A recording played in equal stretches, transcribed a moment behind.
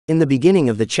In the beginning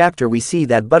of the chapter we see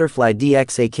that Butterfly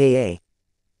DX aka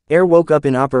Air woke up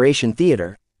in Operation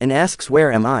Theater, and asks where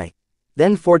am I?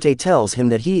 Then Forte tells him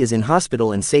that he is in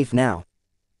hospital and safe now.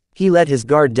 He let his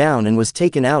guard down and was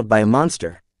taken out by a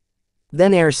monster.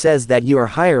 Then Air says that you are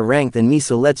higher rank than me,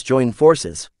 so let's join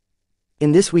forces.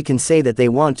 In this we can say that they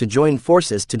want to join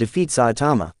forces to defeat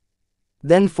Saitama.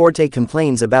 Then Forte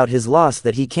complains about his loss,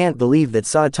 that he can't believe that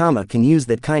Saitama can use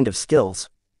that kind of skills.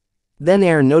 Then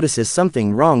Air notices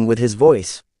something wrong with his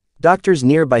voice. Doctors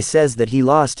nearby says that he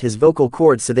lost his vocal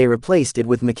cord, so they replaced it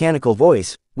with mechanical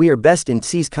voice. We are best in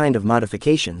these kind of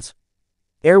modifications.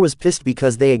 Air was pissed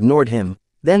because they ignored him.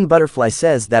 Then Butterfly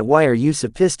says that why are you so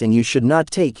pissed and you should not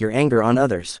take your anger on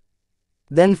others.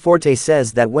 Then Forte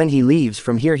says that when he leaves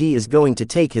from here he is going to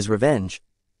take his revenge.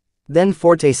 Then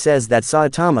Forte says that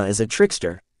Saitama is a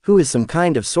trickster, who is some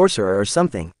kind of sorcerer or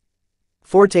something.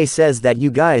 Forte says that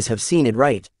you guys have seen it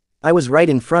right. I was right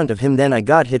in front of him, then I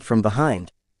got hit from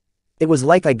behind. It was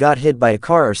like I got hit by a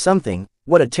car or something.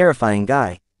 What a terrifying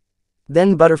guy.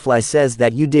 Then Butterfly says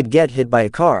that you did get hit by a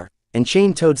car, and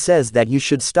Chain Toad says that you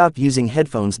should stop using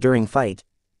headphones during fight.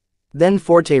 Then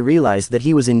Forte realized that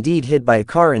he was indeed hit by a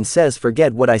car and says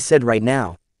forget what I said right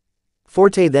now.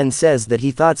 Forte then says that he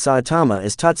thought Saitama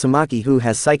is Tatsumaki who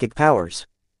has psychic powers.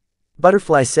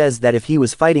 Butterfly says that if he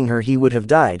was fighting her he would have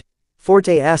died.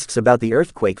 Forte asks about the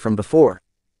earthquake from before.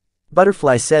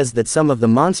 Butterfly says that some of the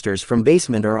monsters from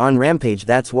basement are on rampage,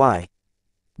 that's why.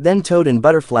 Then Toad and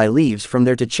Butterfly leaves from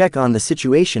there to check on the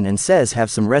situation and says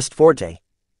have some rest Forte.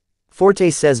 Forte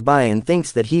says bye and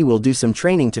thinks that he will do some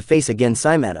training to face again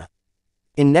Saimata.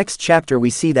 In next chapter we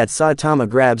see that Saitama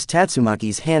grabs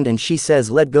Tatsumaki's hand and she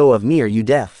says let go of me, are you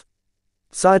deaf?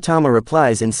 Saitama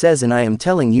replies and says and I am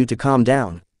telling you to calm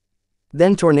down.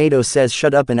 Then Tornado says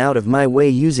shut up and out of my way,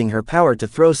 using her power to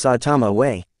throw Saitama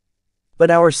away. But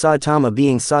our Saitama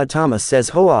being Saitama says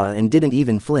hoa and didn't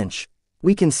even flinch.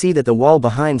 We can see that the wall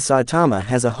behind Saitama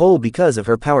has a hole because of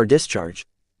her power discharge.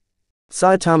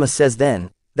 Saitama says then,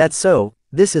 that's so,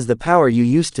 this is the power you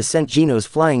used to send Geno's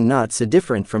flying, not so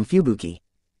different from Fubuki.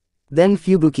 Then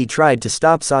Fubuki tried to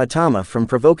stop Saitama from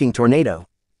provoking Tornado.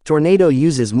 Tornado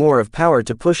uses more of power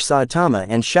to push Saitama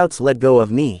and shouts let go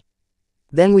of me.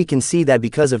 Then we can see that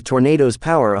because of Tornado's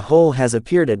power a hole has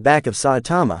appeared at back of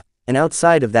Saitama, and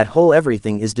outside of that hole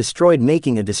everything is destroyed,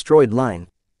 making a destroyed line.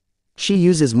 She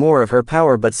uses more of her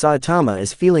power but Saitama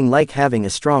is feeling like having a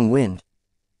strong wind.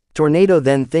 Tornado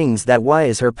then thinks that why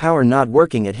is her power not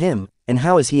working at him, and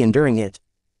how is he enduring it?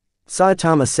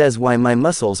 Saitama says why my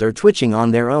muscles are twitching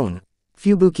on their own.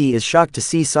 Fubuki is shocked to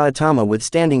see Saitama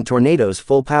withstanding Tornado's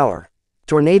full power.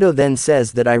 Tornado then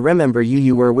says that I remember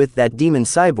you were with that demon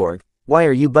cyborg, why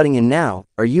are you butting in now,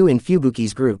 are you in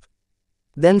Fubuki's group?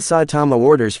 Then Saitama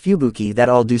orders Fubuki that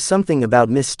I'll do something about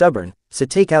Miss Stubborn, so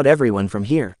take out everyone from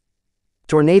here.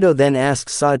 Tornado then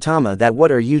asks Saitama that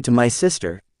what are you to my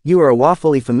sister, you are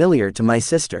awfully familiar to my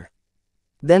sister.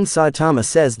 Then Saitama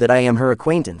says that I am her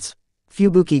acquaintance.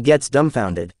 Fubuki gets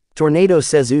dumbfounded. Tornado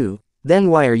says ooh, then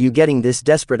why are you getting this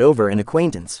desperate over an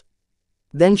acquaintance?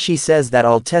 Then she says that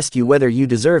I'll test you whether you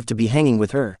deserve to be hanging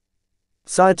with her.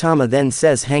 Saitama then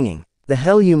says hanging, the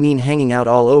hell you mean hanging out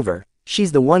all over?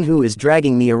 She's the one who is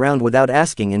dragging me around without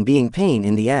asking and being pain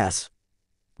in the ass.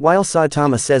 While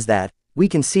Saitama says that, we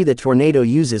can see that Tornado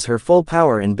uses her full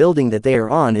power and building that they are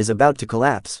on is about to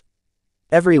collapse.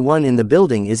 Everyone in the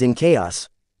building is in chaos.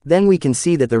 Then we can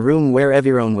see that the room where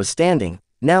everyone was standing,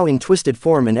 now in twisted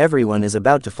form and everyone is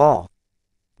about to fall.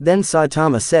 Then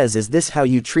Saitama says is this how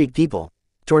you treat people?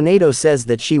 Tornado says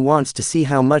that she wants to see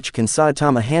how much can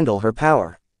Saitama handle her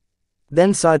power.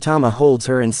 Then Saitama holds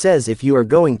her and says if you are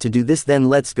going to do this then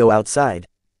let's go outside.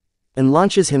 And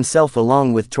launches himself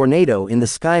along with Tornado in the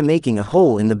sky, making a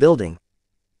hole in the building.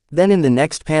 Then in the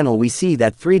next panel we see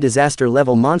that 3 disaster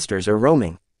level monsters are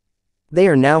roaming. They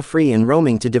are now free and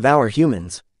roaming to devour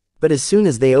humans. But as soon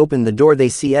as they open the door they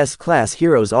see S-class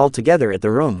heroes all together at the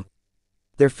room.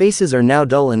 Their faces are now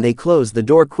dull and they close the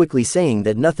door quickly, saying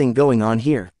that nothing going on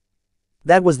here.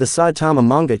 That was the Saitama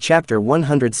Manga chapter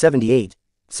 178.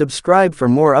 Subscribe for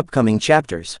more upcoming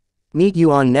chapters. Meet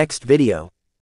you on next video.